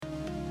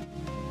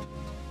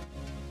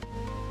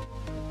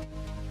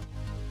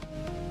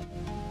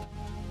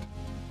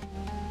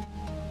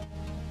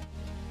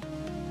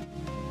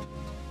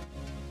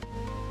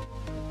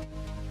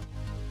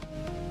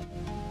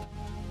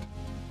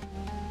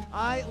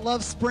I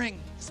love spring.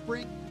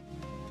 Spring.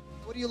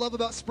 What do you love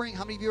about spring?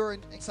 How many of you are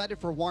excited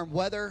for warm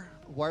weather?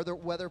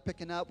 Weather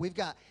picking up. We've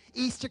got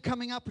Easter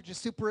coming up, which is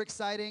super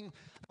exciting.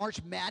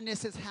 March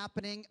Madness is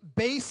happening.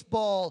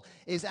 Baseball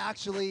is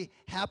actually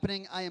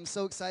happening. I am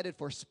so excited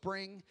for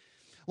spring.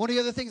 One of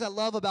the other things I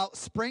love about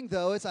spring,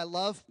 though, is I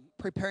love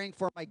preparing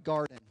for my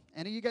garden.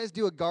 Any of you guys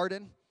do a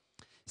garden?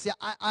 See,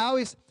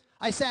 I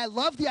say I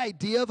love the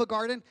idea of a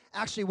garden.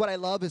 Actually, what I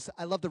love is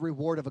I love the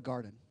reward of a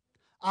garden.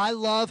 I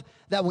love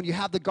that when you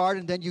have the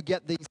garden, then you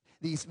get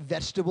these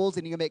vegetables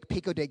and you make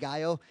pico de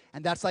gallo,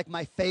 and that's like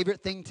my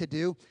favorite thing to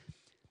do.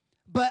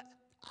 But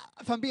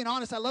if I'm being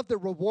honest, I love the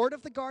reward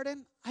of the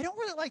garden. I don't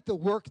really like the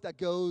work that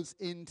goes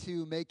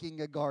into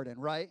making a garden,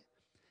 right?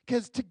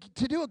 Because to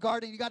do a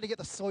garden, you got to get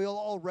the soil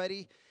all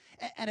ready.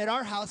 And at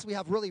our house, we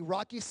have really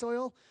rocky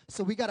soil,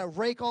 so we got to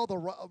rake all the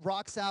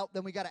rocks out.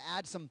 Then we got to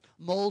add some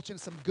mulch and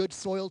some good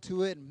soil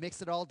to it and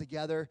mix it all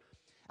together.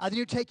 Then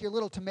you take your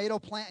little tomato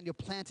plant and you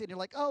plant it, and you're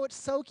like, oh, it's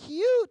so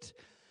cute,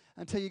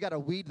 until you got to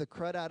weed the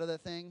crud out of the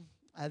thing.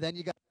 And then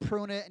you got to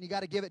prune it, and you got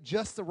to give it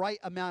just the right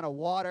amount of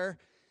water.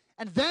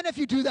 And then if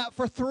you do that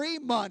for 3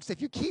 months, if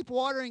you keep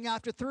watering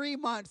after 3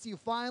 months, you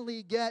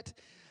finally get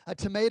a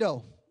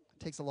tomato.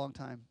 It takes a long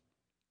time.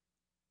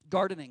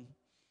 Gardening,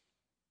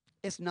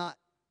 it's not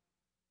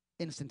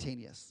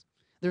instantaneous.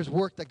 There's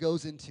work that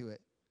goes into it.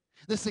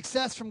 The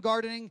success from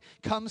gardening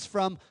comes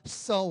from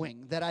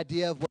sowing, that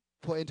idea of what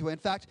you put into it. In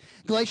fact,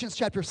 Galatians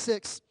chapter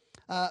 6,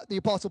 the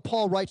Apostle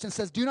Paul writes and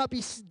says, "Do not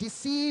be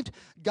deceived,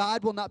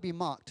 God will not be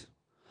mocked.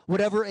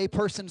 Whatever a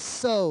person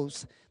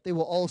sows, they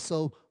will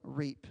also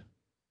reap."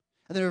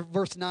 And then in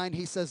verse 9,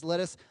 he says, "Let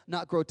us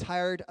not grow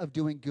tired of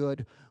doing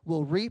good.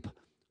 We'll reap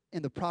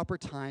in the proper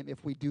time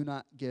if we do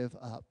not give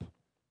up."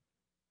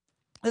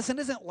 Listen,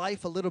 isn't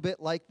life a little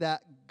bit like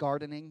that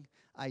gardening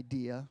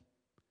idea?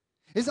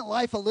 Isn't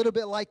life a little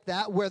bit like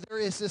that, where there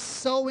is this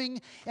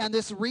sowing and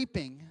this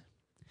reaping?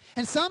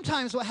 And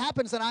sometimes what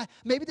happens, and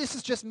maybe this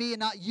is just me and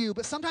not you,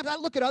 but sometimes I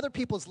look at other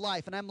people's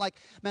life and I'm like,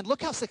 man,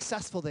 look how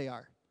successful they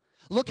are.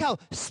 Look how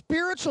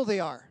spiritual they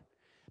are.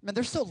 Man,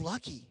 they're so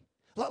lucky.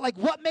 Like,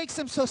 what makes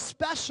them so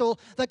special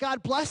that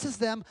God blesses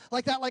them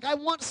like that? Like, I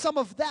want some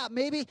of that.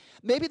 Maybe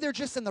they're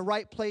just in the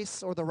right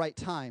place or the right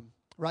time,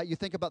 right? You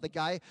think about the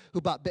guy who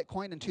bought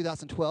Bitcoin in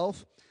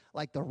 2012,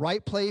 like the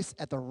right place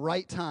at the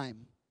right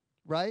time,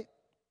 right?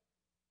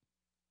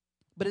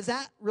 But is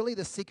that really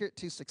the secret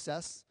to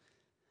success?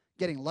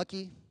 Getting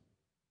lucky,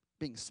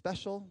 being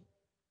special?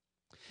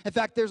 In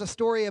fact, there's a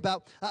story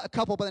about a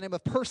couple by the name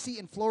of Percy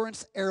and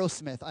Florence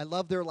Arrowsmith. I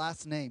love their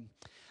last name.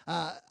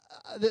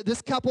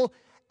 This couple,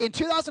 in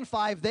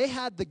 2005, they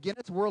had the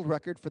Guinness World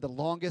Record for the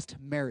longest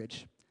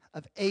marriage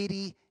of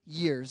 80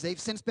 years. They've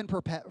since been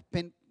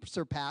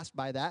surpassed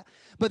by that.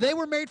 But they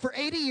were married for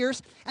 80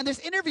 years, and this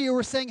interviewer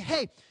was saying,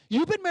 hey,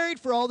 you've been married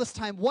for all this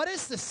time. What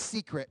is the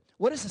secret?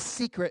 What is the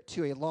secret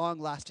to a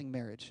long-lasting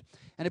marriage?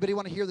 Anybody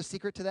want to hear the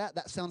secret to that?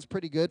 That sounds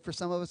pretty good for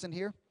some of us in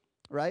here,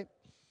 right?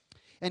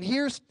 And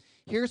here's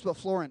what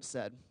Florence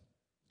said.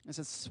 This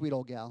is a sweet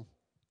old gal.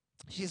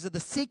 She said, the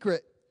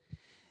secret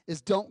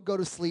is don't go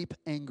to sleep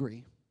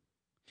angry.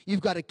 You've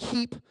got to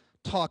keep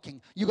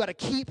talking. You got to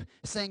keep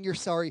saying you're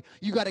sorry.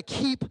 You got to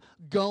keep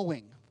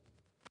going.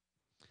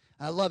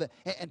 I love it.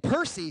 And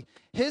Percy,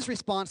 his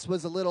response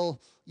was a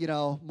little,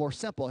 more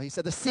simple. He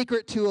said, the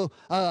secret to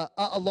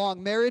a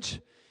long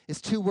marriage is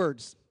 2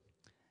 words.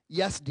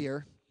 Yes,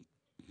 dear.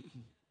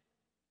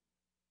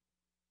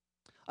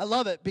 I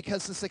love it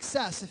because the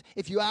success,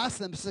 if you ask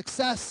them,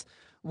 success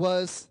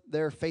was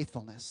their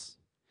faithfulness.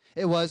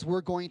 It was,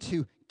 we're going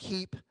to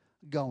keep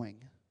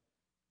going.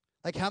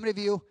 Like, how many of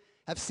you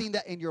have seen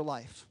that in your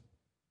life?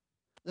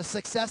 The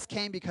success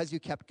came because you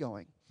kept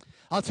going.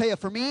 I'll tell you,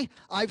 for me,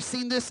 I've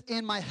seen this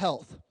in my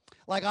health.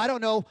 Like, I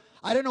don't know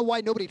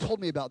why nobody told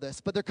me about this,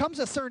 but there comes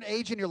a certain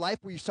age in your life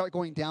where you start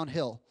going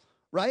downhill,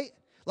 right?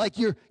 Like,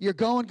 you're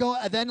going,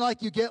 and then,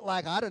 like, you get,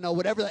 like, I don't know,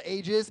 whatever the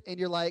age is, and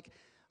you're like,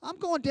 I'm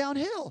going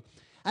downhill.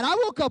 And I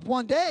woke up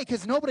one day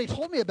because nobody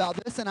told me about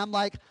this, and I'm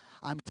like,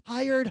 I'm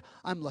tired,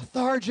 I'm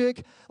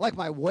lethargic, like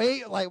my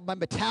weight, like my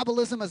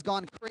metabolism has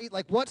gone crazy,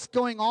 like what's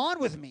going on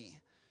with me?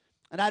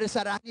 And I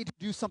decided I need to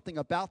do something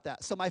about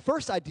that. So my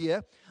first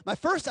idea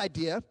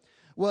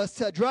was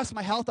to address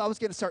my health. I was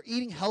going to start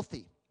eating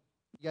healthy.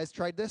 You guys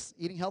tried this,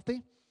 eating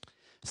healthy?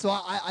 So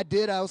I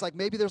did. I was like,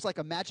 maybe there's like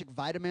a magic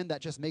vitamin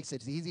that just makes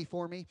it easy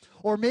for me.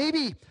 Or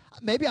maybe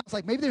I was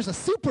like, maybe there's a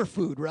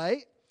superfood,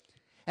 right?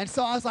 And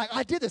so I was like,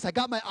 I did this. I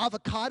got my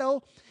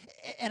avocado,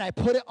 and I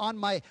put it on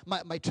my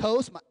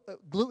toast, my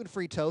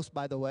gluten-free toast,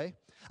 by the way.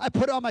 I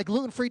put it on my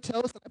gluten-free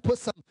toast, and I put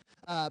some,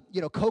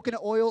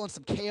 coconut oil and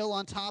some kale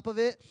on top of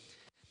it,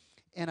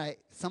 and I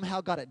somehow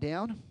got it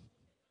down.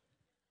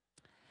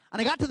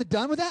 And I got to the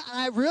done with that, and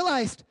I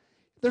realized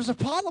there's a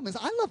problem. Is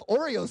I love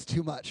Oreos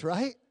too much,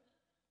 right?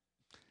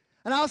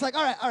 And I was like,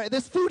 all right,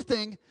 this food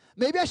thing,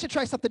 maybe I should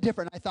try something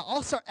different. I thought,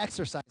 I'll start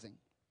exercising.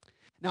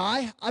 Now,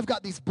 I've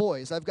got these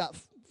boys. I've got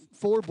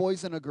 4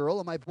 boys and a girl,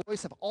 and my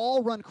boys have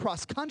all run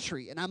cross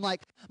country. And I'm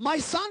like, my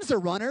sons are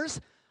runners.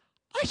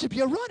 I should be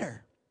a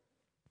runner.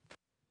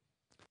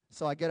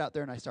 So I get out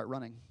there and I start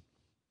running.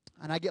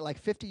 And I get like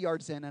 50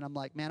 yards in, and I'm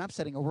like, man, I'm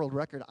setting a world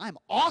record. I'm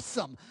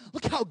awesome.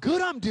 Look how good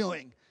I'm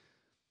doing.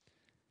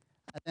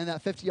 And then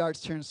that 50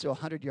 yards turns to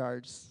 100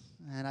 yards.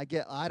 And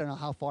I don't know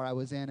how far I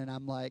was in, and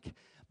I'm like,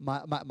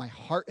 my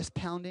heart is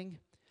pounding.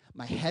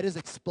 My head is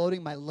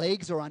exploding. My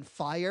legs are on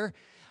fire.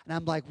 And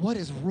I'm like, what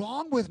is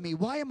wrong with me?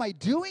 Why am I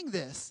doing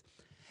this?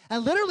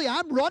 And literally,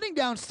 I'm running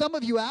down Some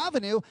of You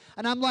Avenue,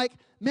 and I'm like,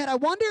 man, I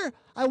wonder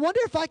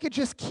if I could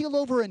just keel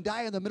over and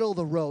die in the middle of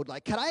the road.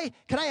 Like, could I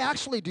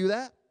actually do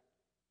that?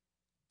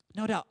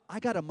 No doubt. I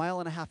got a mile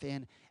and a half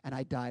in, and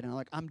I died. And I'm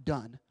like, I'm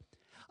done.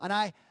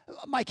 And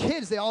my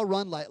kids, they all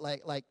run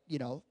like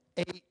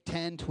 8,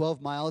 10,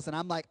 12 miles. And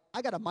I'm like,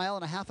 I got a mile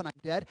and a half, and I'm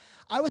dead.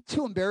 I was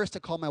too embarrassed to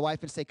call my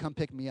wife and say, come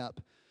pick me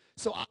up.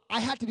 So I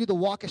had to do the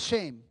walk of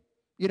shame,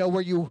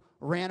 where you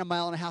ran a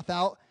mile and a half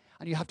out,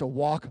 and you have to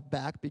walk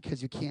back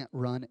because you can't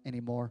run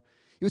anymore.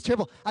 It was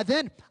terrible. I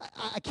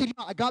kid you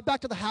not, I got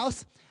back to the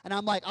house, and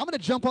I'm like, I'm going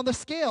to jump on the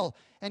scale.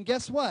 And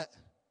guess what?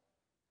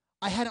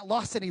 I hadn't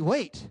lost any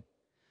weight.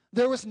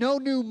 There was no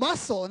new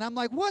muscle. And I'm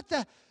like, what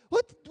the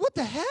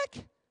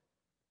heck?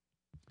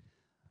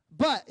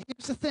 But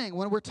here's the thing.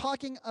 When we're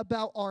talking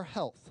about our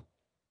health,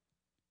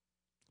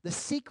 the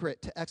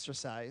secret to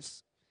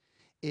exercise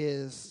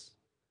is,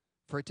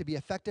 for it to be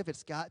effective,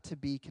 it's got to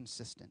be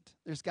consistent.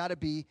 There's got to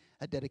be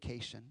a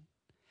dedication.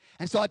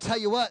 And so I tell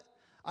you what,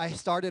 I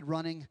started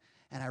running,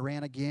 and I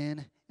ran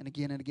again and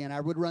again and again.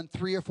 I would run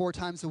 3 or 4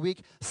 times a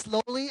week.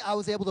 Slowly, I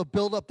was able to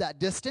build up that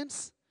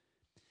distance.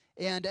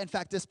 And in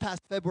fact, this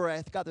past February,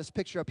 I got this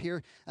picture up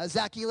here.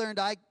 Zach Ehler and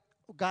I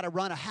got to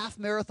run a half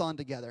marathon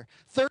together.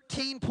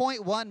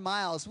 13.1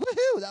 miles.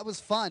 Woohoo! That was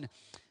fun.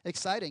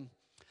 Exciting.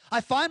 I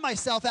find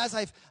myself, as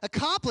I've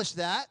accomplished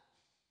that,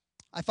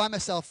 I find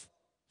myself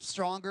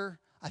stronger.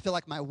 I feel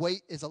like my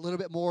weight is a little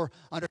bit more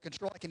under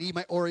control. I can eat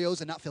my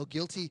Oreos and not feel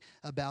guilty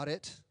about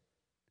it.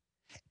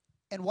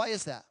 And why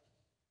is that?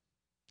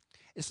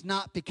 It's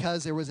not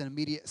because there was an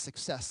immediate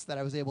success that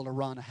I was able to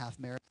run a half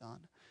marathon.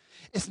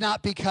 It's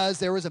not because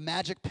there was a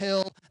magic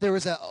pill, there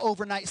was an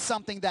overnight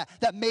something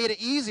that made it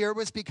easier. It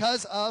was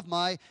because of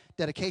my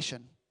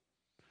dedication,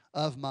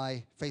 of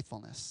my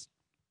faithfulness.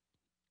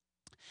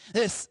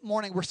 This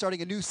morning, we're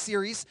starting a new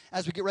series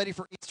as we get ready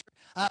for Easter,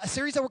 a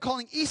series that we're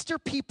calling Easter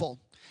People.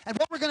 And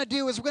what we're going to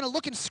do is we're going to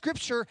look in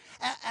Scripture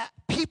at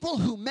people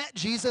who met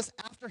Jesus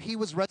after he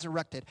was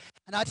resurrected.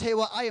 And I tell you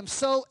what, I am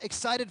so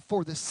excited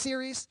for this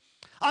series.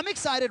 I'm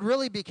excited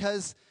really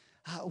because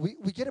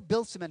we get to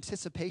build some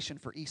anticipation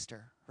for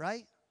Easter,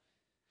 right?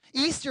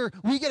 Easter,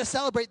 we get to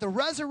celebrate the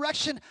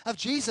resurrection of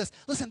Jesus.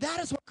 Listen, that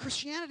is what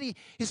Christianity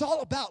is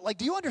all about. Like,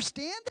 do you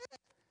understand that?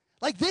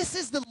 Like, this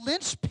is the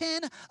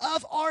linchpin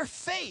of our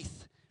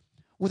faith.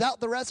 Without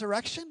the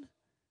resurrection,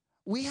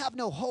 we have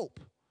no hope.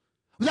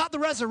 Without the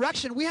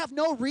resurrection, we have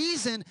no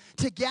reason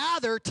to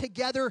gather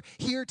together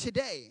here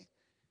today.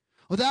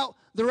 Without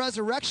the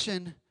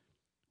resurrection,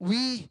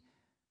 we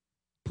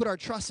put our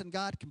trust in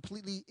God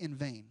completely in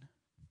vain.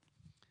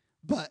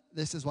 But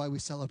this is why we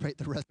celebrate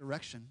the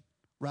resurrection,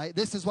 right?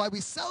 This is why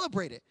we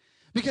celebrate it.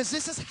 Because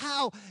this is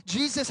how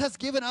Jesus has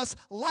given us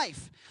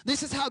life.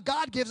 This is how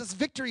God gives us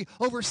victory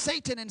over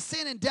Satan and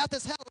sin and death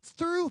as hell. It's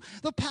through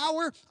the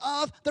power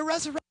of the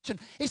resurrection.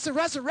 It's the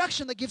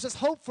resurrection that gives us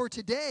hope for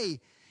today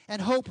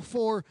and hope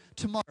for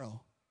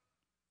tomorrow.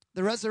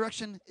 The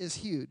resurrection is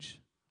huge.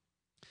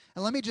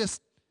 And let me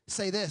just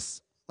say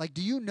this. Like,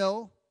 do you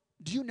know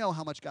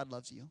how much God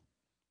loves you?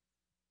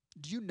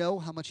 Do you know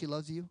how much he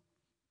loves you?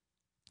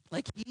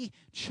 Like, he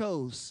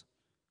chose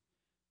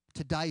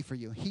to die for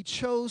you. He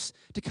chose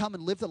to come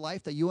and live the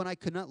life that you and I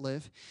could not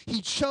live.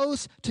 He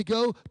chose to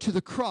go to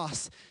the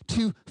cross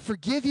to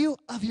forgive you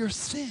of your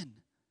sin.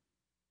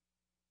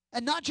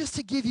 And not just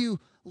to give you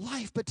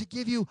life, but to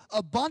give you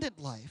abundant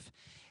life.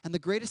 And the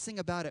greatest thing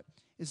about it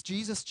is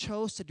Jesus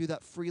chose to do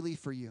that freely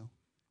for you.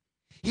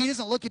 He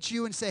doesn't look at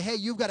you and say, hey,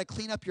 you've got to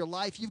clean up your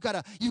life. You've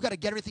got to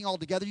get everything all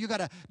together. You've got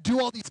to do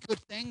all these good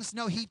things.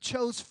 No, he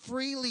chose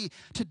freely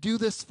to do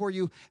this for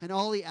you. And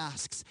all he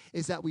asks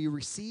is that we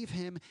receive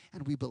him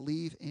and we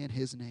believe in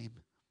his name.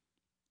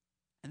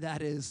 And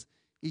that is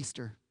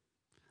Easter.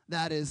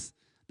 That is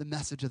the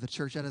message of the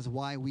church. That is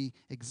why we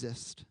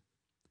exist.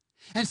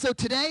 And so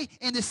today,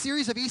 in this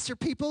series of Easter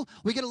People,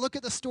 we're going to look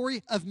at the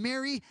story of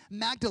Mary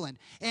Magdalene.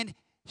 And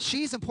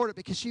she's important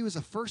because she was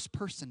the first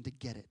person to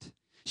get it.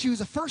 She was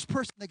the first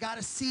person that got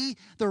to see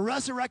the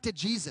resurrected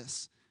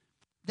Jesus.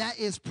 That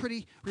is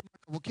pretty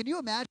remarkable. Can you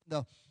imagine,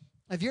 though,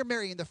 if you're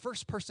Mary and the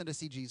first person to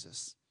see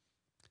Jesus?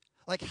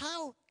 Like,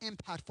 how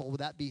impactful would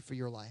that be for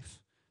your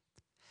life?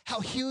 How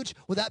huge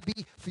would that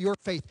be for your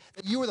faith?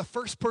 That you were the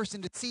first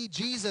person to see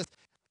Jesus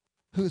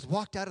who has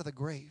walked out of the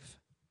grave.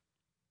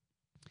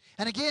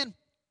 And again,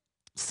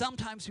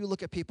 sometimes we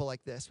look at people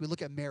like this. We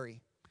look at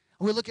Mary.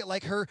 We look at,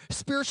 like, her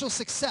spiritual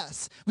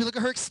success. We look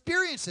at her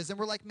experiences, and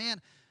we're like,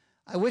 man,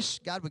 I wish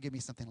God would give me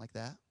something like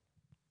that,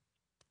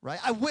 right?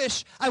 I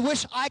wish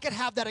I could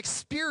have that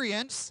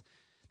experience.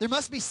 There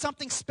must be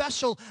something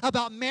special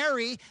about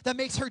Mary that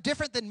makes her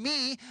different than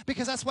me,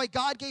 because that's why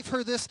God gave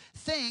her this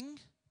thing.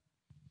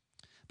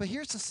 But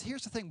here's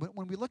the thing.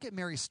 When we look at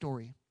Mary's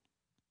story,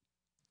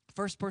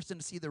 first person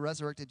to see the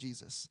resurrected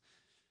Jesus,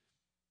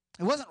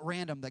 it wasn't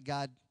random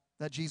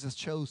that Jesus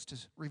chose to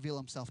reveal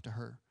himself to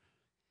her.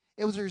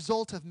 It was a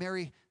result of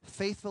Mary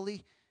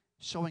faithfully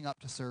showing up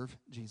to serve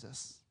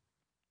Jesus.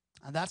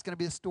 And that's going to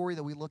be the story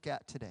that we look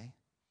at today.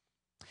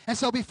 And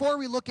so before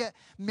we look at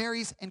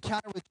Mary's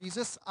encounter with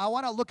Jesus, I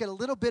want to look at a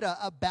little bit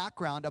of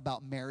background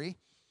about Mary.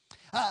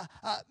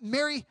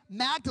 Mary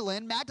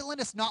Magdalene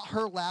is not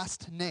her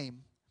last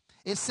name.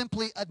 It's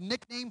simply a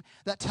nickname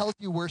that tells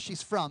you where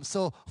she's from.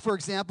 So, for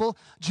example,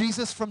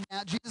 Jesus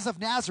of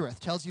Nazareth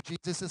tells you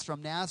Jesus is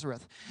from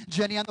Nazareth.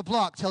 Jenny on the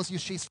block tells you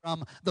she's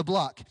from the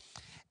block.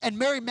 And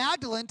Mary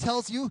Magdalene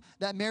tells you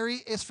that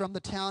Mary is from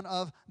the town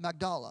of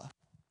Magdala,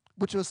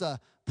 which was a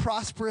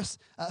prosperous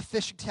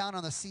fishing town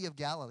on the Sea of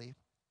Galilee.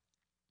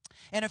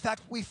 And in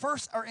fact, we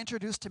first are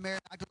introduced to Mary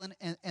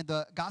Magdalene in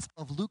the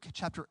Gospel of Luke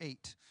chapter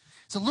 8.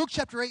 So Luke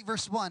chapter 8,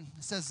 verse 1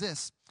 says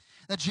this,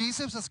 that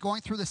Jesus was going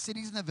through the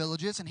cities and the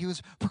villages, and he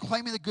was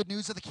proclaiming the good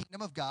news of the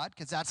kingdom of God,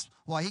 because that's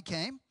why he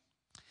came.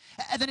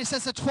 And then it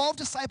says the 12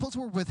 disciples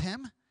were with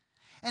him.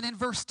 And in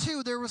verse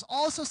 2, there was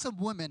also some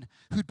women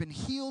who'd been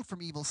healed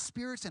from evil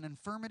spirits and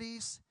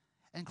infirmities,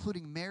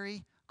 including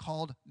Mary,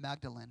 called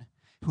Magdalene,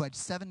 who had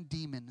 7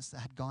 demons that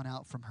had gone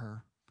out from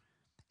her,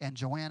 and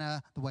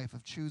Joanna, the wife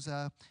of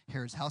Chuza,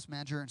 Herod's house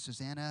manager, and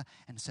Susanna,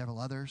 and several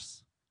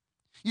others.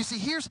 You see,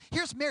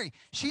 here's Mary.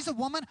 She's a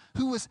woman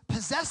who was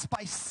possessed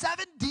by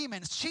 7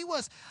 demons. She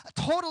was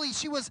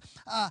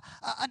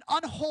an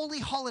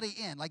unholy Holiday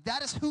Inn. Like,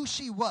 that is who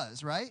she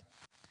was, right?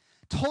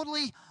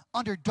 Totally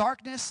under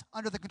darkness,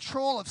 under the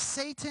control of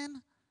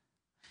Satan,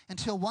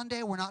 until one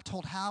day, we're not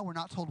told how, we're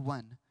not told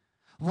when.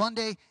 One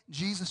day,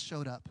 Jesus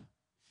showed up.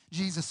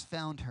 Jesus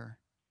found her.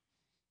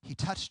 He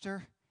touched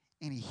her,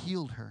 and he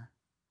healed her.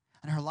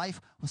 And her life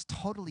was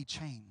totally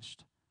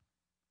changed.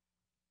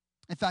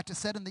 In fact, it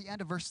said in the end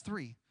of verse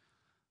 3,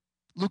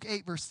 Luke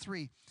 8, verse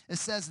 3, it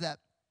says that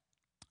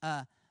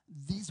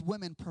these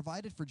women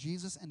provided for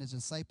Jesus and his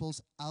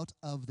disciples out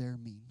of their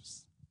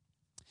means.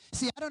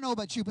 See, I don't know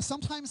about you, but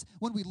sometimes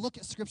when we look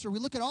at Scripture, we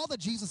look at all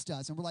that Jesus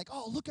does, and we're like,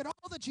 oh, look at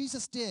all that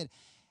Jesus did.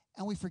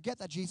 And we forget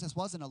that Jesus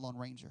wasn't a lone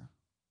ranger.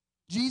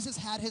 Jesus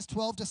had his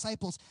 12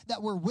 disciples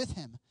that were with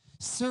him,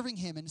 serving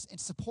him and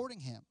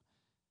supporting him.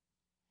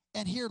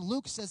 And here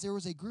Luke says there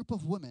was a group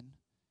of women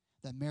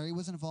that Mary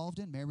was involved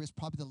in. Mary was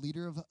probably the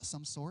leader of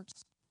some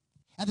sorts.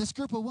 And this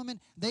group of women,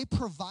 they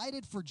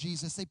provided for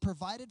Jesus. They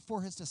provided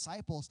for his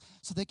disciples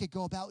so they could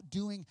go about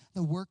doing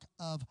the work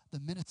of the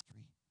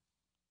ministry.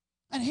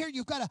 And here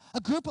you've got a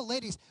group of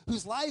ladies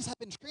whose lives have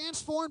been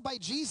transformed by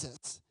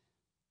Jesus.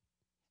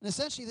 And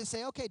essentially they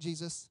say, okay,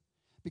 Jesus,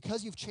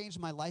 because you've changed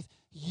my life,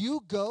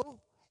 you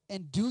go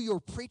and do your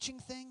preaching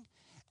thing,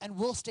 and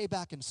we'll stay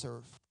back and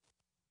serve.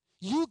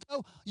 You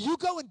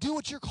go and do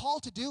what you're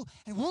called to do,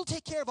 and we'll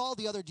take care of all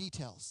the other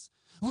details.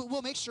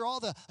 We'll make sure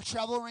all the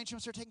travel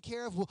arrangements are taken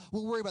care of.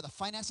 We'll worry about the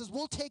finances.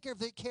 We'll take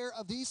care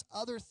of these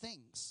other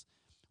things.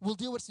 We'll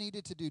do what's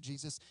needed to do,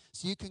 Jesus,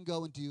 so you can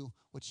go and do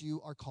what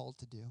you are called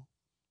to do.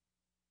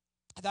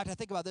 In fact, I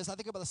think about this. I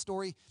think about the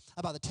story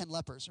about the 10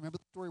 lepers. Remember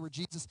the story where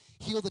Jesus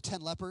healed the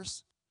 10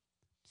 lepers?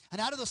 And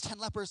out of those 10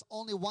 lepers,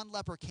 only 1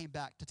 leper came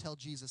back to tell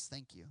Jesus,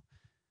 thank you.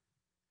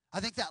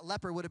 I think that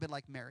leper would have been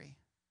like Mary.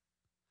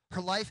 Her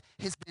life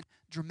has been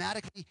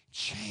dramatically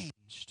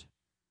changed.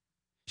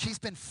 She's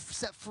been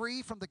set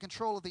free from the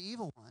control of the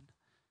evil one.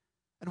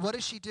 And what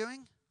is she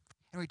doing?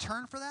 In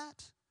return for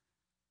that,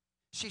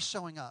 she's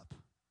showing up.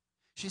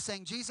 She's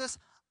saying, Jesus,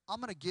 I'm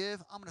going to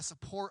give, I'm going to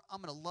support,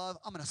 I'm going to love,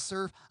 I'm going to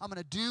serve, I'm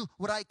going to do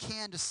what I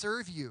can to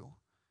serve you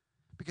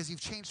because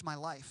you've changed my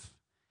life.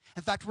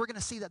 In fact, we're going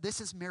to see that this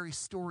is Mary's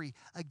story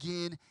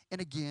again and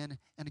again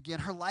and again.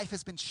 Her life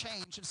has been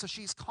changed, and so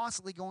she's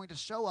constantly going to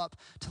show up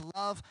to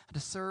love and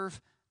to serve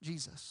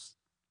Jesus.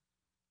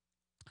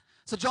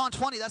 So John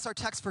 20, that's our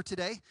text for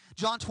today.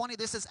 John 20,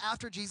 this is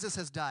after Jesus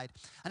has died.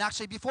 And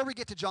actually, before we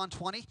get to John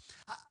 20,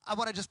 I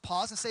want to just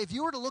pause and say, if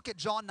you were to look at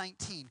John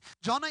 19,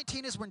 John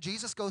 19 is when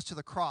Jesus goes to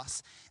the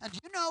cross. And do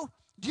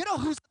you know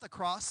who's at the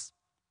cross?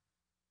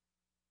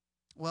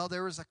 Well,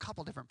 there was a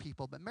couple different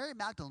people, but Mary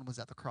Magdalene was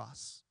at the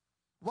cross.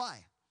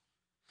 Why?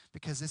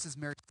 Because this is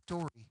Mary's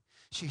story.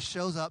 She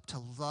shows up to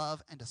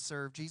love and to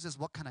serve. Jesus,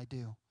 what can I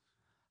do?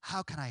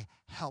 How can I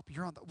help?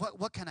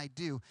 What can I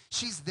do?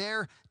 She's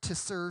there to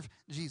serve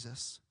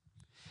Jesus.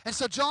 And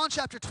so John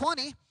chapter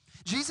 20,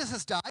 Jesus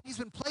has died. He's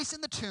been placed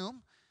in the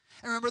tomb.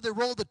 And remember, they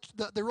rolled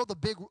the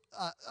big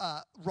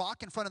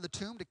rock in front of the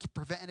tomb to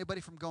prevent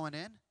anybody from going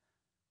in.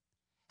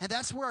 And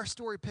that's where our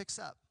story picks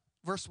up.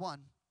 Verse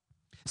 1.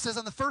 It says,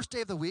 on the first day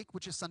of the week,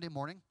 which is Sunday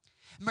morning,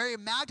 Mary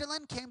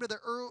Magdalene came to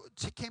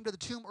the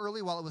tomb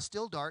early while it was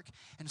still dark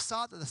and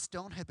saw that the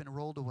stone had been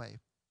rolled away.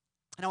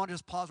 And I want to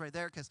just pause right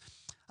there because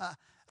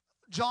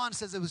John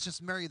says it was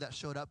just Mary that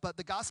showed up, but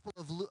the Gospel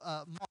of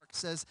Mark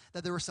says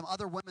that there were some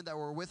other women that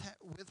were with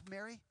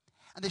Mary,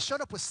 and they showed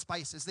up with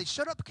spices. They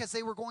showed up because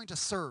they were going to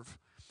serve.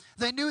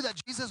 They knew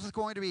that Jesus was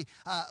going to be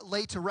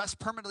laid to rest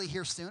permanently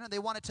here soon, and they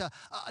wanted to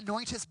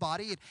anoint his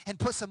body and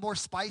put some more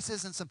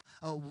spices and some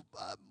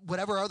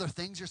whatever other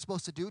things you're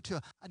supposed to do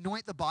to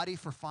anoint the body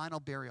for final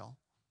burial.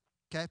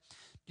 Okay?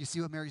 Do you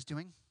see what Mary's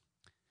doing?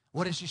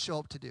 What did she show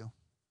up to do?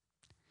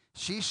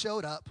 She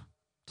showed up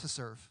to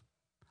serve.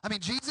 I mean,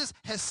 Jesus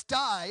has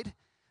died,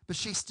 but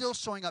she's still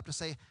showing up to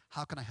say,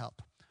 how can I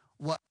help?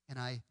 What can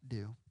I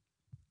do?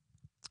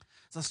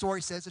 So the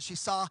story says that she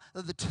saw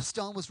that the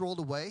stone was rolled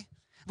away.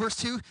 Verse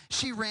 2,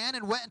 she ran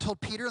and went and told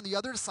Peter and the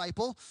other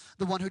disciple,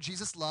 the one who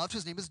Jesus loved,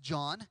 whose name is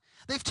John,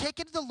 they've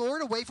taken the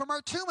Lord away from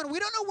our tomb, and we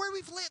don't know where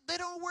they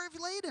don't know where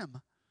we've laid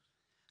him.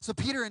 So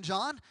Peter and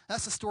John,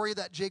 that's the story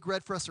that Jake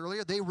read for us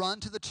earlier. They run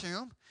to the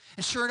tomb,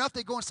 and sure enough,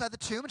 they go inside the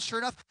tomb, and sure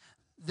enough,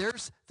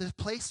 there's the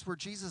place where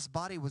Jesus'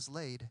 body was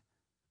laid,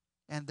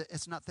 and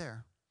it's not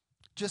there.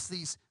 Just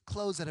these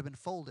clothes that have been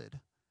folded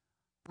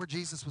where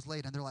Jesus was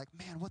laid, and they're like,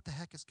 man, what the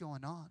heck is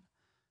going on?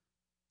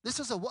 This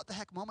was a what the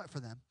heck moment for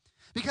them.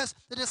 Because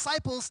the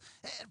disciples,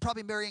 and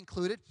probably Mary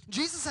included,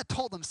 Jesus had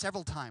told them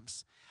several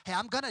times, hey,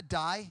 I'm going to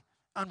die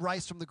and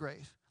rise from the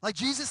grave. Like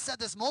Jesus said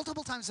this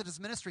multiple times in his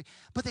ministry,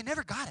 but they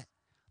never got it.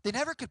 They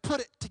never could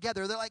put it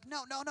together. They're like,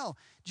 no.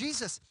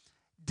 Jesus,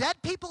 dead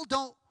people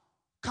don't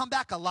come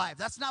back alive.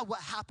 That's not what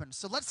happens.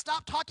 So let's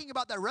stop talking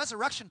about that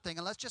resurrection thing,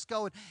 and let's just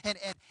go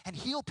and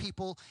heal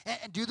people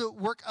and do the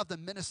work of the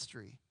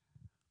ministry.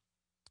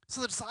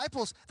 So the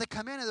disciples, they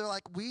come in and they're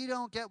like, we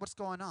don't get what's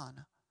going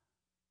on.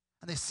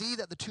 And they see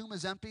that the tomb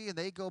is empty, and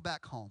they go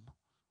back home.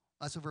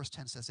 That's what verse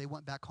 10 says. They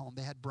went back home.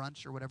 They had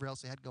brunch or whatever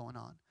else they had going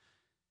on.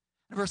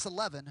 In verse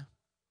 11, it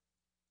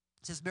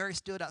says, Mary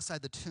stood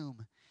outside the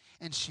tomb,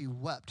 and she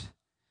wept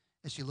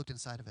as she looked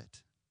inside of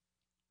it.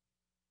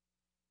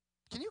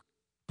 Can you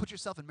put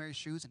yourself in Mary's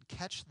shoes and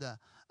catch the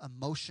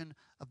emotion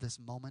of this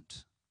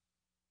moment?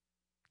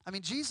 I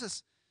mean,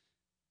 Jesus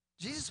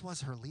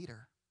was her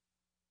leader.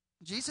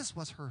 Jesus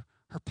was her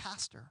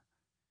pastor.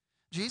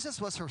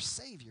 Jesus was her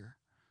Savior.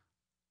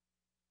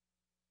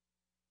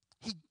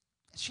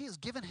 She has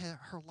given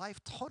her life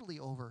totally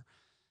over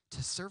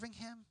to serving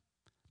him,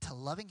 to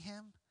loving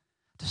him,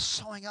 to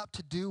showing up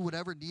to do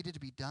whatever needed to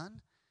be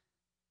done.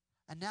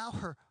 And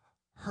now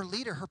her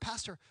leader, her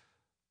pastor,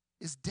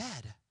 is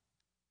dead.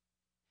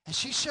 And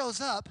she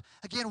shows up,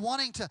 again,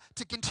 wanting to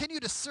continue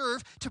to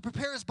serve, to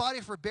prepare his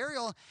body for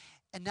burial,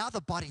 and now the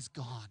body's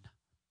gone.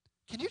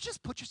 Can you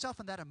just put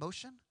yourself in that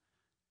emotion?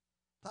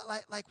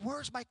 Like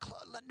where's my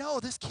clothes? No,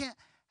 this can't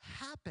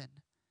happen.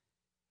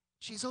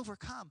 She's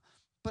overcome.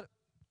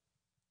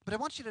 But I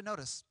want you to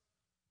notice,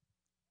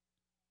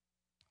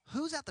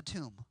 who's at the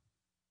tomb?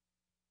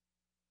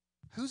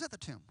 Who's at the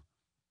tomb?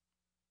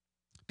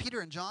 Peter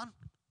and John,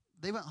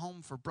 they went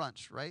home for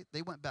brunch, right?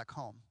 They went back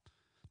home.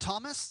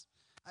 Thomas,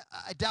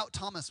 I doubt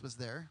Thomas was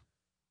there.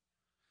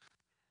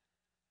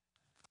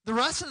 The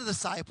rest of the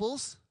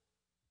disciples,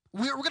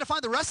 we're going to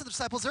find the rest of the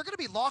disciples, they're going to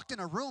be locked in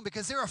a room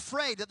because they're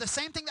afraid that the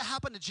same thing that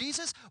happened to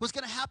Jesus was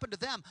going to happen to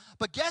them.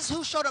 But guess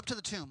who showed up to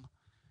the tomb?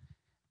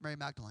 Mary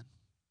Magdalene.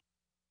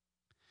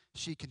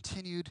 She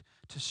continued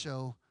to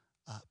show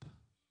up.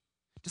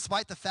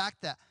 Despite the fact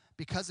that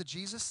because of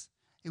Jesus,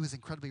 it was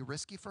incredibly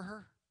risky for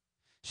her,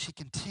 she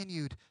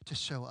continued to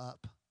show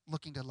up,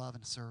 looking to love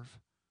and serve.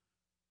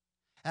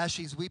 As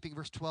she's weeping,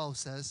 verse 12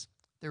 says,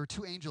 there were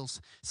two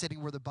angels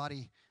sitting where the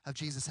body of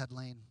Jesus had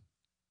lain.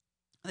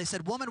 And they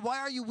said, woman, why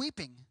are you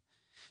weeping?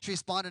 She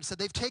responded and said,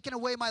 they've taken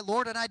away my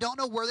Lord, and I don't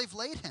know where they've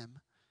laid him.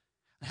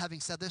 And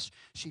having said this,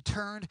 she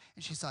turned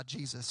and she saw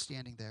Jesus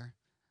standing there,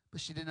 but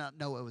she did not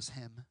know it was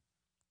him.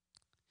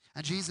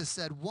 And Jesus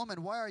said,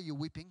 woman, why are you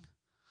weeping?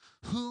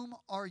 Whom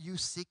are you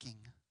seeking?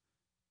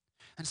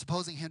 And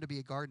supposing him to be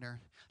a gardener,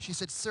 she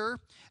said, sir,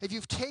 if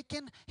you've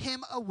taken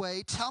him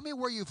away, tell me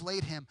where you've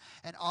laid him,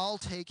 and I'll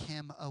take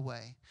him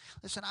away.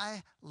 Listen,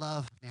 I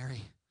love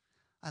Mary.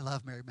 I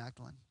love Mary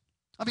Magdalene.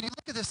 I mean, you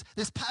look at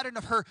this pattern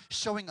of her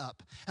showing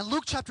up. In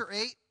Luke chapter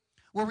 8,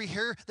 where we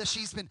hear that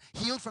she's been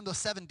healed from those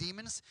 7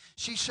 demons,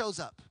 she shows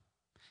up.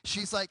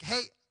 She's like,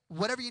 hey,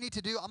 whatever you need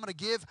to do, I'm going to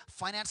give,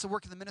 finance the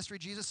work of the ministry,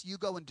 Jesus, you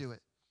go and do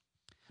it.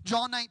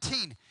 John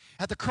 19,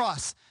 at the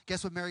cross,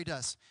 guess what Mary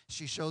does?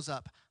 She shows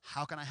up.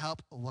 How can I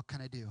help? What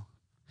can I do?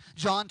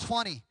 John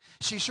 20,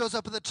 she shows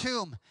up at the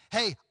tomb.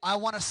 Hey, I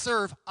want to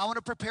serve. I want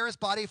to prepare his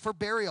body for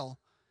burial.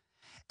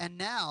 And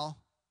now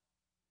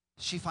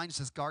she finds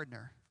this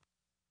gardener.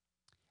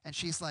 And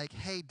she's like,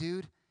 hey,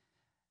 dude,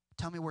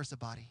 tell me where's the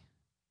body.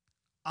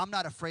 I'm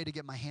not afraid to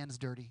get my hands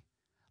dirty.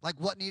 Like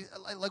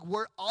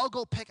where I'll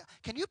go pick.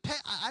 Can you pick?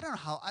 I don't know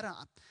how.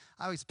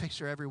 I always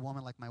picture every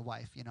woman like my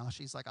wife. You know,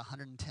 she's like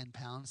 110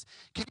 pounds.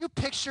 Can you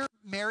picture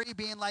Mary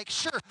being like,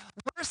 sure,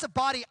 where's the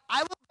body?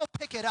 I will go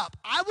pick it up.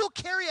 I will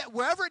carry it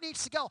wherever it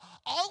needs to go.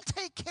 I'll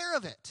take care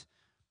of it.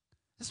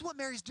 This is what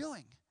Mary's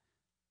doing.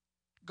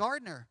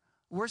 Gardener,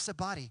 where's the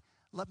body?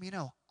 Let me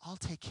know. I'll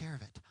take care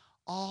of it.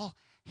 I'll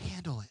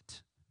handle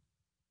it.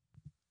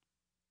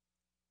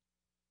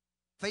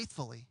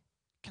 Faithfully,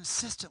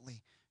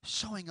 consistently,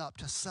 showing up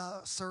to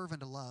serve and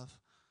to love.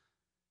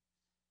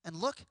 And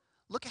look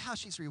at how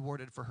she's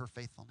rewarded for her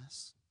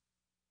faithfulness.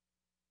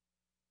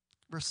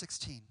 Verse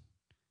 16,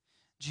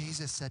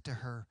 Jesus said to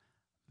her,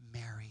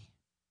 Mary.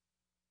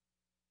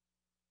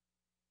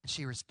 And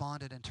she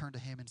responded and turned to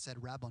him and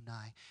said,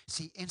 Rabboni.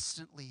 See,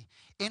 instantly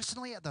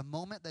at the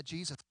moment that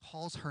Jesus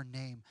calls her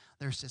name,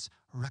 there's this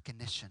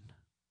recognition.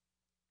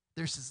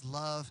 There's this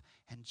love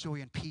and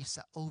joy and peace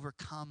that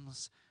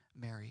overcomes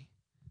Mary.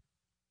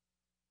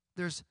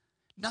 There's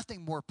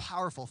nothing more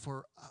powerful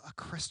for a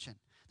Christian.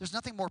 There's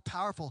nothing more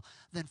powerful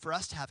than for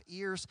us to have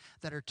ears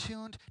that are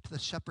tuned to the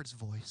shepherd's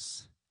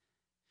voice.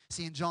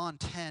 See, in John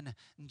 10,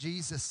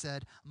 Jesus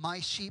said, my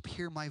sheep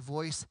hear my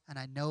voice, and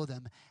I know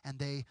them, and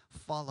they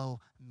follow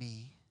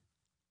me.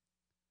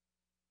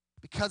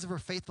 Because of her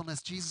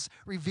faithfulness, Jesus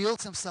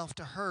reveals himself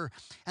to her.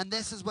 And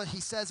this is what he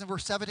says in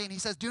verse 17. He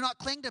says, do not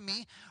cling to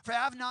me, for I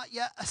have not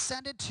yet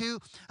ascended to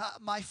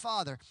my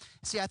Father.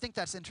 See, I think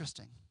that's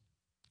interesting.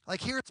 Like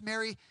here it's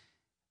Mary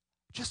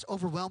just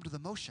overwhelmed with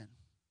emotion.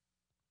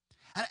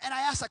 And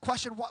I ask that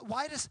question,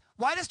 why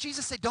does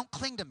Jesus say, don't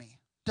cling to me?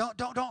 Don't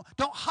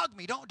hug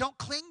me. Don't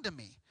cling to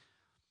me.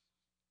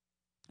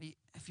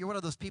 If you're one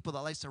of those people that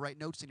likes to write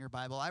notes in your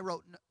Bible, I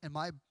wrote in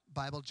my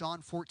Bible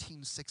John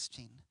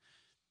 14:16.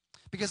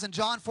 Because in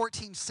John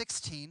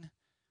 14:16,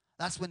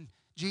 that's when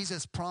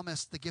Jesus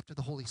promised the gift of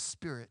the Holy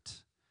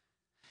Spirit.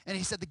 And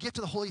he said the gift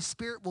of the Holy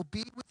Spirit will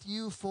be with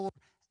you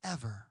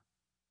forever.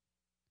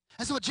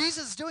 And so what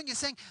Jesus is doing is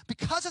saying,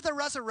 because of the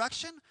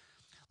resurrection,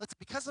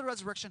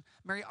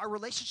 Mary, our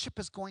relationship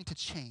is going to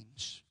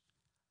change.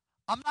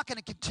 I'm not going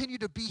to continue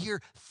to be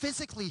here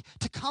physically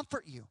to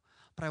comfort you,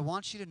 but I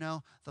want you to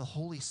know the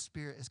Holy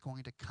Spirit is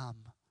going to come.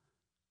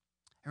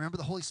 And remember,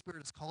 the Holy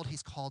Spirit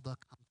he's called the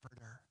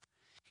Comforter.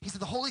 He said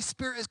the Holy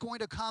Spirit is going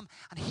to come,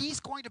 and he's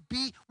going to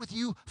be with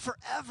you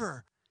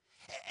forever.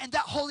 And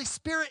that Holy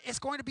Spirit is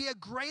going to be a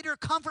greater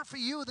comfort for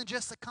you than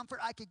just the comfort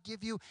I could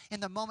give you in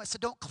the moment. So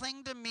don't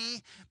cling to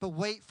me, but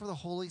wait for the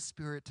Holy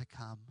Spirit to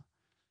come.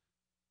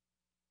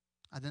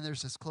 And then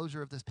there's this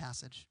closure of this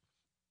passage.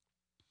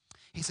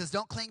 He says,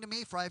 don't cling to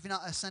me, for I have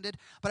not ascended,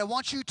 but I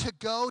want you to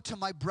go to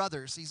my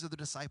brothers. These are the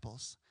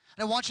disciples.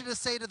 And I want you to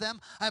say to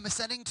them, I am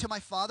ascending to my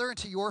Father and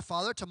to your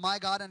Father, to my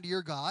God and to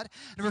your God.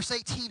 And verse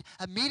 18,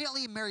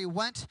 immediately Mary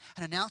went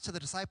and announced to the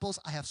disciples,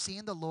 I have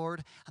seen the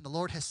Lord, and the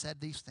Lord has said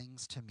these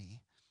things to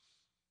me.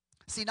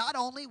 See, not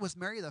only was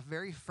Mary the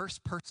very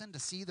first person to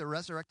see the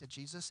resurrected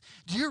Jesus,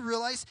 do you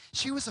realize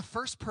she was the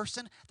first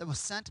person that was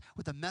sent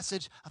with the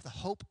message of the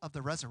hope of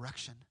the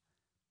resurrection?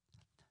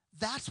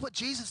 That's what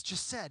Jesus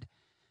just said.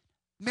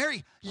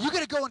 Mary, you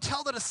got to go and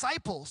tell the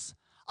disciples,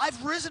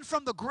 I've risen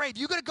from the grave.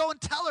 You got to go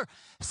and tell her.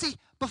 See,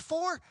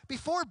 before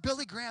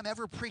Billy Graham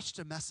ever preached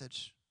a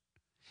message,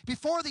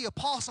 before the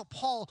Apostle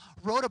Paul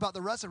wrote about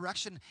the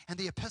resurrection and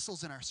the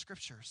epistles in our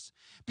scriptures,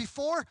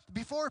 before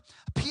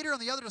Peter and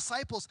the other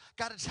disciples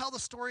got to tell the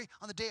story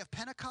on the day of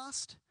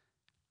Pentecost,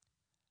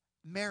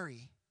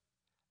 Mary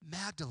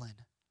Magdalene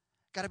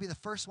got to be the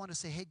first one to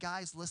say, hey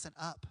guys, listen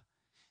up.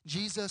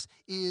 Jesus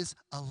is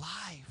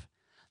alive.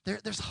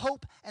 There's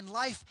hope and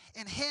life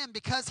in him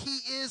because he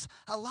is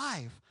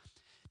alive.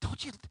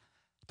 Don't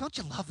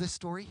you love this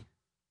story?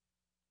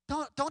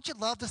 Don't you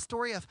love the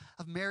story of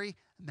Mary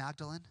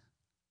Magdalene?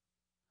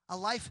 A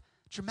life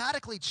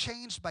dramatically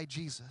changed by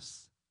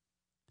Jesus.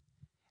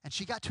 And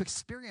she got to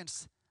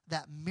experience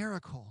that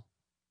miracle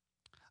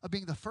of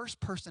being the first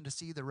person to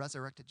see the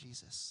resurrected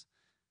Jesus.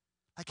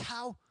 Like,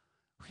 how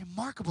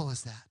remarkable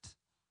is that?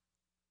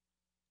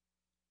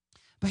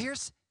 But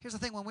here's the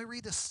thing. When we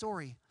read this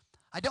story,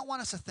 I don't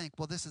want us to think,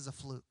 well, this is a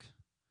fluke.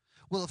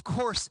 Well, of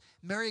course,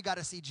 Mary got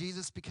to see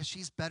Jesus because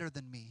she's better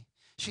than me.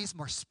 She's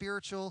more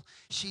spiritual.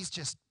 She's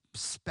just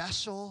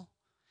special.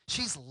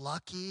 She's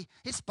lucky.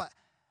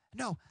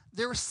 No,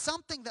 there was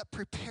something that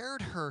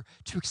prepared her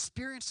to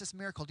experience this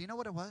miracle. Do you know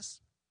what it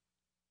was?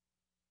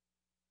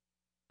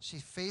 She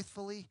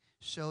faithfully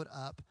showed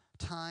up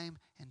time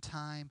and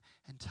time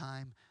and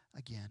time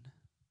again.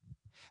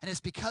 And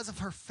it's because of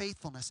her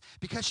faithfulness,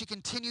 because she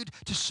continued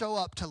to show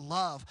up to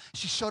love.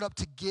 She showed up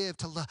to give,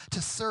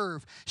 to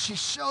serve. She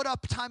showed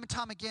up time and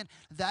time again.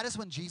 That is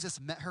when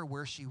Jesus met her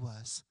where she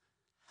was.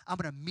 I'm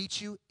going to meet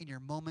you in your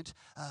moment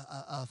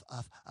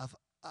of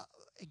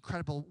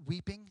incredible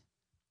weeping.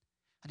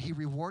 And he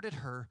rewarded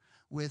her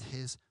with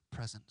his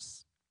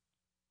presence.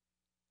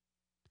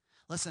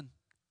 Listen,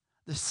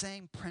 the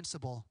same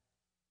principle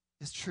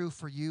is true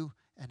for you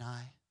and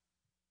I.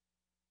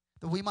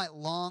 That we might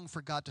long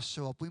for God to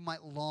show up. We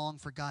might long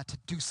for God to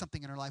do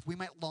something in our life. We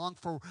might long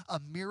for a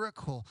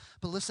miracle.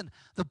 But listen,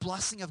 the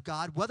blessing of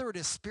God, whether it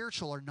is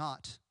spiritual or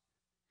not,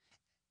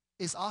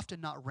 is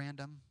often not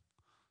random.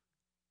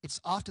 It's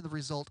often the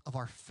result of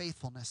our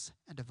faithfulness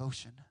and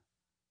devotion.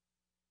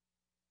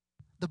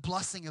 The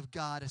blessing of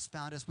God is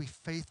found as we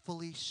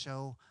faithfully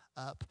show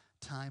up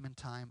time and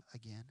time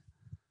again.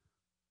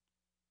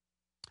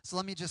 So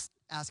let me just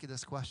ask you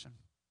this question.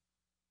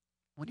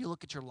 When you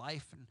look at your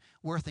life and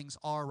where things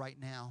are right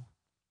now,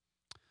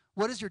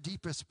 what is your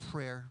deepest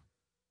prayer?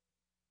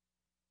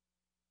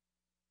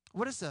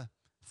 What is the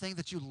thing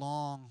that you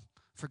long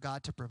for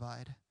God to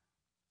provide?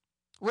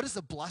 What is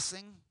the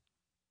blessing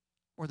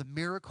or the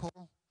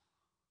miracle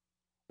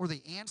or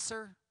the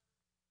answer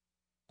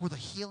or the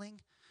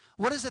healing?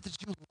 What is it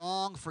that you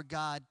long for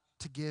God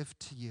to give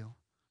to you?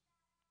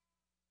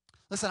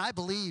 Listen, I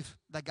believe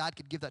that God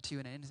could give that to you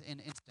in an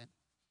instant.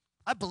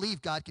 I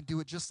believe God can do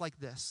it just like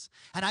this.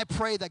 And I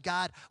pray that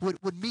God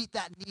would meet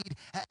that need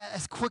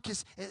as quick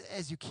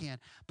as you can.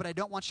 But I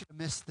don't want you to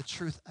miss the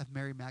truth of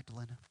Mary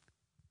Magdalene.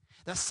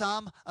 That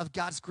some of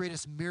God's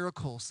greatest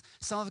miracles,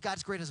 some of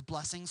God's greatest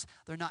blessings,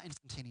 they're not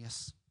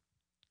instantaneous.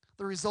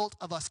 The result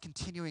of us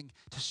continuing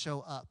to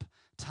show up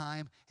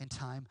time and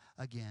time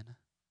again.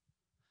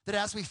 That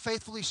as we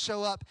faithfully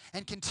show up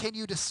and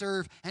continue to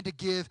serve and to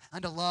give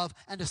and to love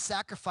and to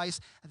sacrifice,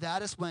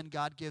 that is when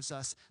God gives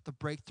us the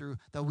breakthrough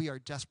that we are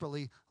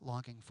desperately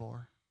longing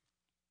for.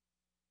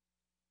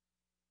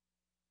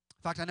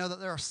 In fact, I know that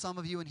there are some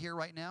of you in here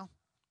right now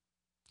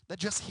that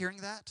just hearing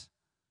that,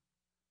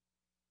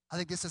 I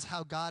think this is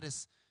how God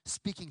is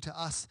speaking to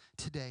us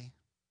today.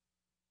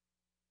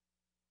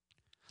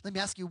 Let me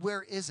ask you,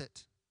 where is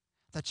it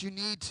that you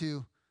need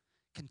to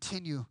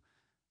continue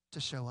to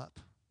show up?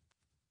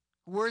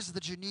 Where is it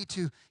that you need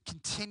to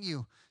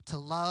continue to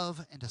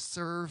love and to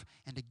serve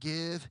and to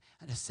give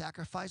and to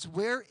sacrifice?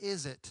 Where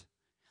is it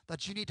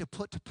that you need to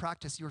put to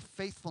practice your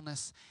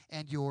faithfulness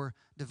and your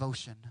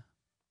devotion?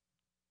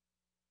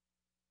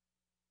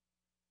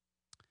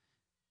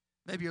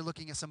 Maybe you're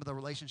looking at some of the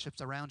relationships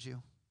around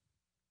you,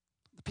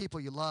 the people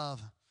you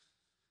love.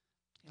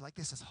 You're like,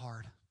 this is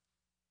hard.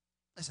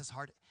 This is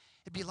hard.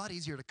 It'd be a lot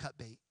easier to cut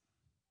bait.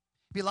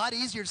 It'd be a lot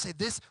easier to say,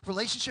 this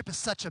relationship is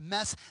such a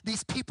mess.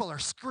 These people are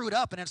screwed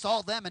up, and it's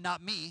all them and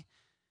not me.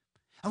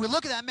 And we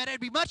look at that, man, it'd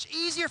be much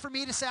easier for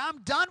me to say,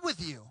 I'm done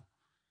with you.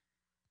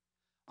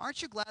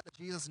 Aren't you glad that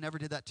Jesus never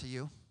did that to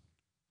you?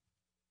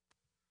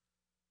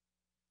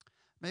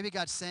 Maybe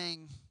God's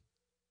saying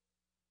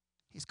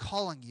he's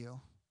calling you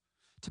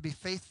to be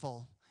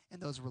faithful in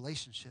those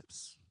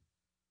relationships.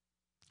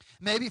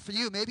 Maybe for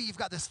you, maybe you've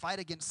got this fight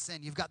against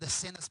sin. You've got this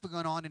sin that's been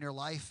going on in your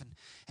life,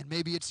 and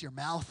maybe it's your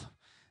mouth.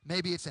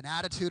 Maybe it's an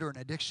attitude or an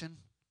addiction.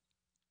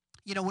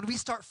 You know, when we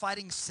start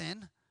fighting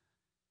sin,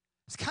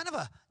 it's kind of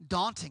a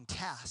daunting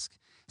task.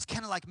 It's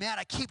kind of like, man,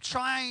 I keep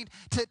trying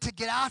to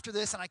get after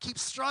this, and I keep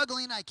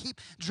struggling, I keep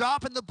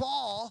dropping the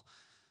ball.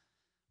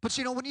 But,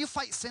 you know, when you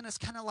fight sin, it's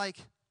kind of like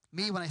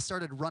me when I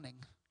started running.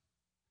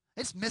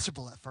 It's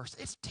miserable at first.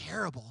 It's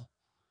terrible.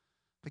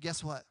 But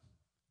guess what?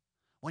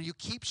 When you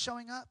keep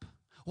showing up,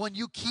 when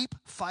you keep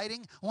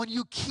fighting, when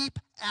you keep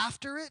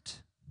after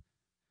it,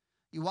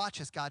 you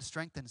watch as God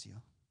strengthens you.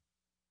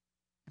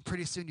 And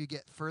pretty soon you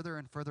get further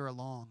and further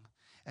along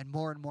and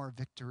more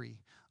victory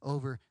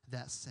over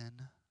that sin.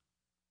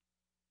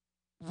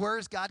 Where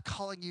is God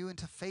calling you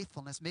into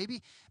faithfulness?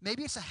 Maybe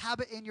it's a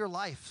habit in your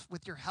life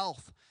with your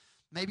health.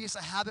 Maybe it's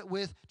a habit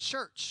with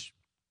church.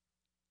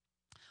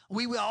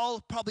 We will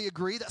all probably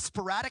agree that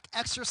sporadic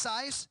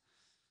exercise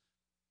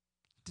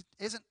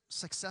isn't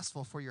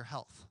successful for your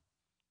health.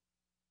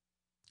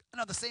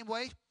 Now, the same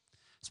way,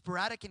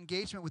 sporadic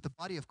engagement with the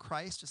body of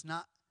Christ is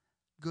not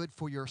good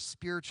for your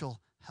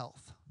spiritual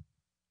health.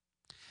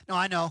 No,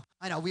 I know.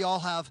 We all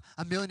have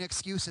a million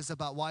excuses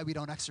about why we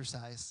don't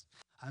exercise.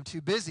 I'm too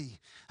busy.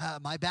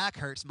 My back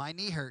hurts. My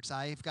knee hurts.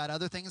 I've got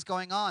other things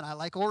going on. I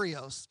like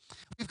Oreos.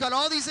 We've got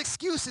all these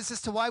excuses as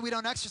to why we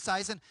don't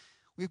exercise, and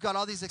we've got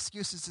all these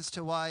excuses as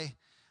to why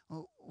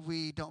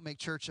we don't make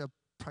church a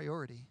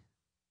priority.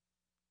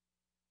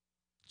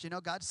 Do you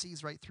know God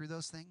sees right through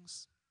those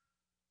things?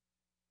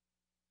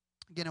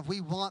 Again, if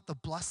we want the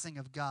blessing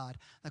of God,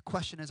 the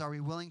question is, are we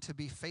willing to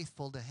be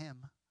faithful to him?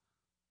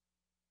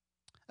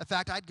 In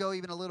fact, I'd go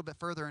even a little bit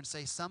further and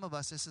say some of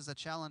us, this is a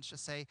challenge to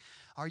say,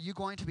 are you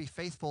going to be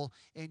faithful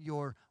in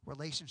your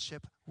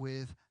relationship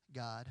with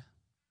God?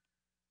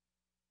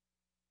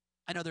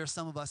 I know there are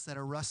some of us that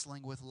are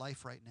wrestling with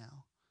life right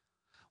now.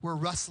 We're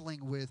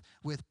wrestling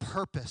with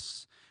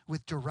purpose,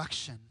 with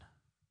direction.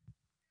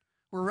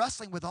 We're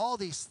wrestling with all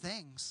these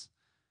things.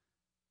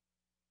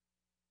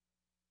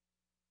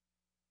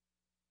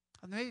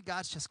 And maybe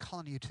God's just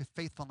calling you to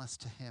faithfulness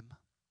to him.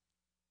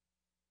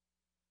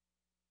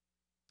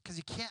 Because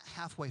you can't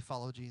halfway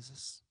follow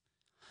Jesus.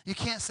 You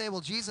can't say, well,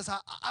 Jesus,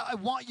 I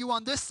want you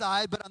on this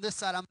side, but on this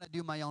side I'm going to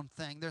do my own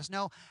thing. There's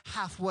no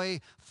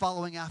halfway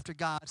following after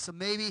God. So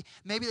maybe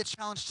the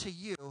challenge to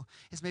you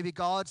is maybe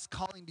God's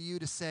calling to you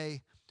to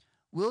say,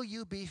 will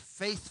you be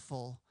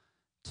faithful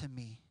to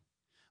me?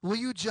 Will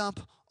you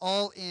jump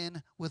all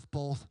in with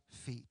both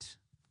feet?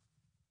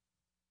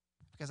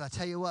 Because I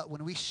tell you what,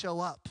 when we show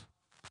up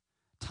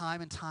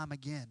time and time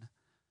again,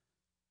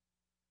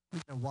 we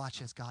got to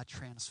watch as God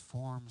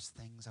transforms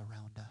things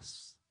around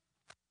us.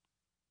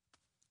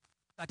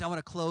 In fact, I want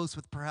to close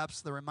with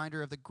perhaps the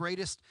reminder of the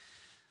greatest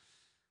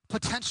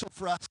potential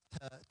for us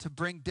to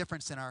bring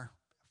difference in our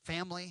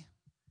family,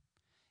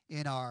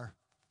 in our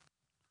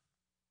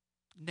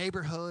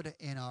neighborhood,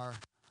 in our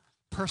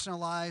personal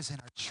lives, in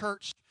our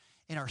church,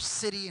 in our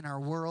city, in our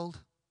world.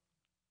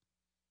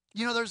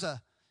 You know, there's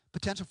a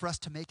potential for us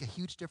to make a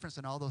huge difference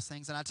in all those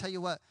things. And I tell you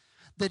what,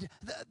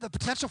 the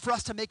potential for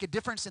us to make a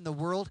difference in the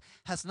world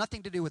has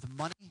nothing to do with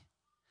money,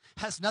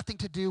 has nothing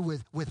to do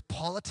with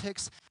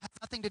politics, has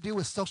nothing to do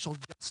with social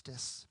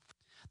justice.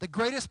 The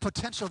greatest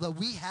potential that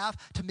we have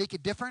to make a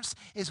difference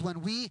is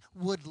when we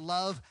would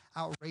love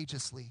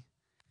outrageously.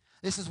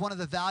 This is one of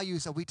the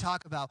values that we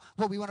talk about,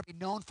 what we want to be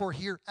known for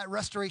here at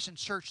Restoration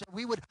Church, that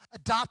we would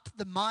adopt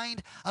the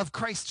mind of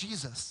Christ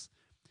Jesus,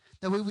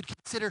 that we would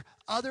consider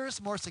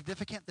others more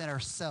significant than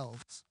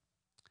ourselves,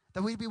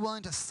 that we'd be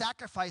willing to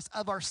sacrifice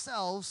of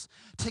ourselves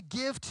to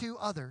give to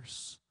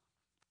others.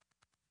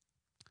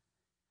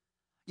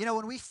 You know,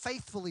 when we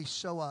faithfully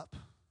show up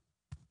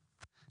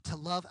to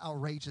love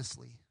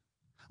outrageously,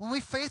 when we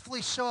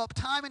faithfully show up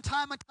time and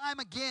time and time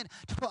again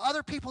to put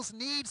other people's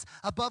needs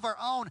above our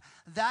own,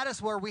 that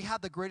is where we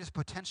have the greatest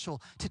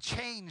potential to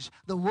change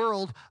the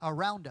world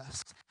around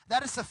us.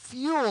 That is the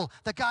fuel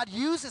that God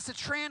uses to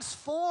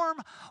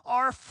transform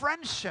our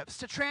friendships,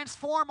 to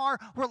transform our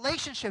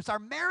relationships, our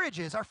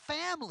marriages, our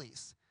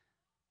families.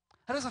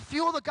 That is a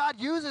fuel that God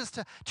uses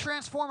to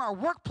transform our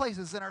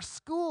workplaces and our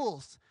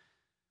schools,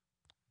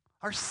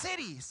 our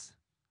cities,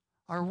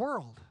 our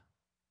world.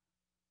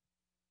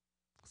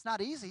 It's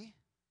not easy.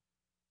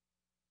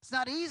 It's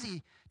not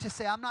easy to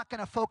say, I'm not going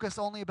to focus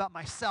only about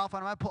myself.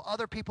 I'm going to put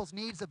other people's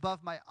needs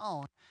above my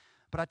own.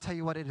 But I tell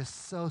you what, it is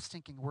so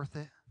stinking worth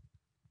it.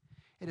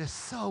 It is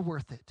so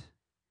worth it.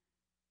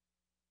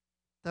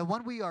 That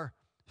when we are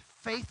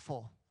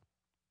faithful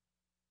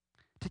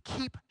to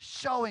keep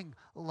showing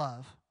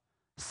love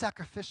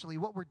sacrificially,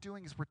 what we're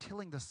doing is we're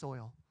tilling the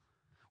soil.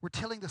 We're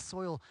tilling the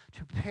soil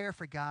to prepare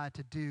for God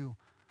to do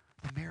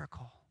the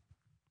miracle.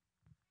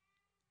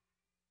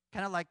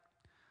 Kind of like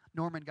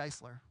Norman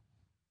Geisler.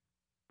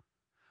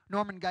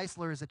 Norman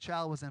Geisler, as a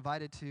child, was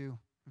invited to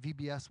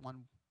VBS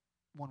one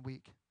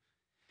week.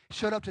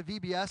 Showed up to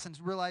VBS and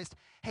realized,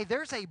 hey,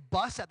 there's a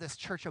bus at this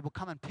church that will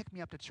come and pick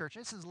me up to church.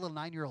 This is a little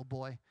 9-year-old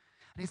boy.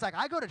 And he's like,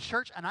 I go to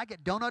church and I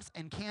get donuts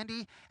and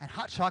candy and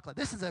hot chocolate.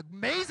 This is an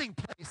amazing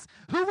place.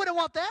 Who wouldn't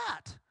want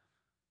that?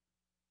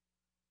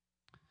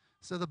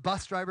 So the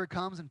bus driver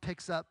comes and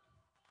picks up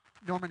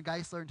Norman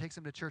Geisler and takes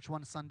him to church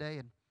one Sunday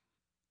and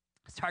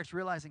starts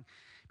realizing,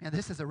 man,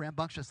 this is a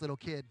rambunctious little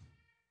kid.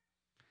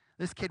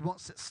 This kid won't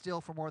sit still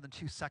for more than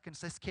 2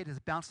 seconds. This kid is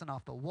bouncing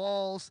off the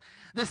walls.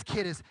 This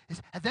kid is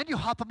and then you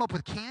hop him up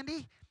with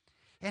candy,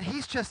 and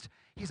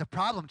he's a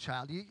problem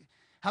child.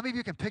 How many of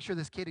you can picture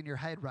this kid in your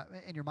head,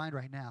 in your mind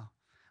right now?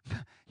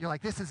 You're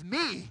like, this is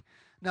me.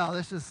 No,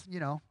 this is,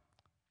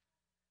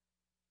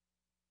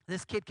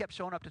 This kid kept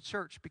showing up to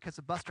church because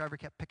the bus driver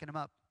kept picking him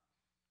up.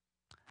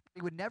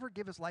 He would never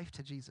give his life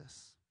to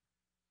Jesus.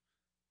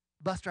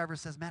 The bus driver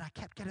says, man, I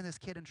kept getting this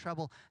kid in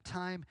trouble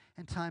time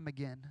and time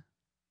again.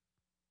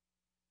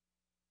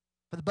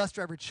 But the bus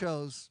driver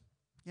chose,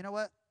 you know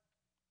what?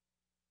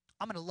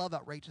 I'm going to love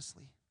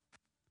outrageously.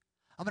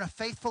 I'm going to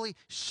faithfully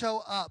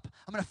show up.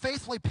 I'm going to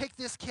faithfully pick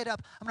this kid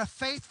up. I'm going to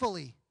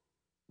faithfully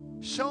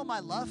show my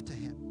love to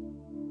him.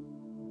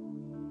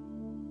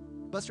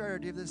 The bus driver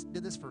did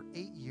this for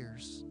 8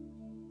 years.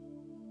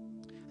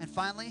 And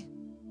finally,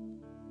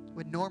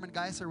 when Norman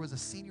Geisler was a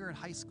senior in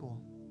high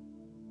school,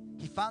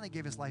 he finally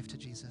gave his life to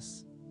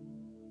Jesus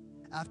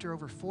after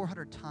over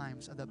 400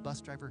 times of that bus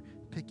driver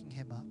picking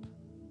him up.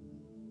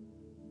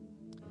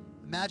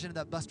 Imagine if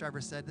that bus driver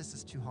said, this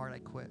is too hard, I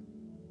quit.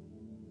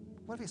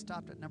 What if he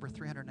stopped at number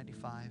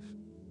 395?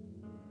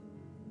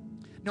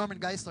 Norman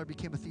Geisler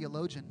became a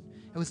theologian.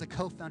 He was a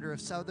co-founder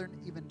of Southern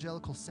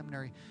Evangelical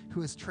Seminary,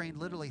 who has trained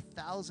literally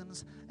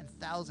thousands and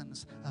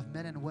thousands of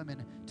men and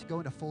women to go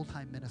into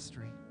full-time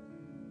ministry,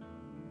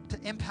 to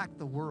impact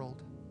the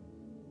world.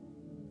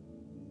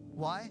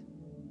 Why?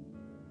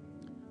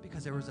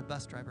 Because there was a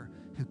bus driver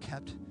who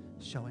kept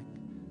showing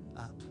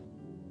up.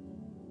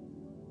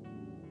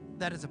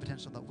 That is a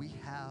potential that we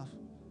have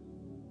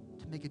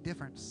to make a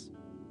difference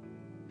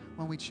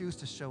when we choose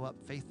to show up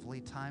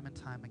faithfully time and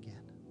time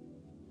again.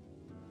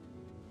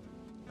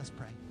 Let's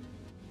pray.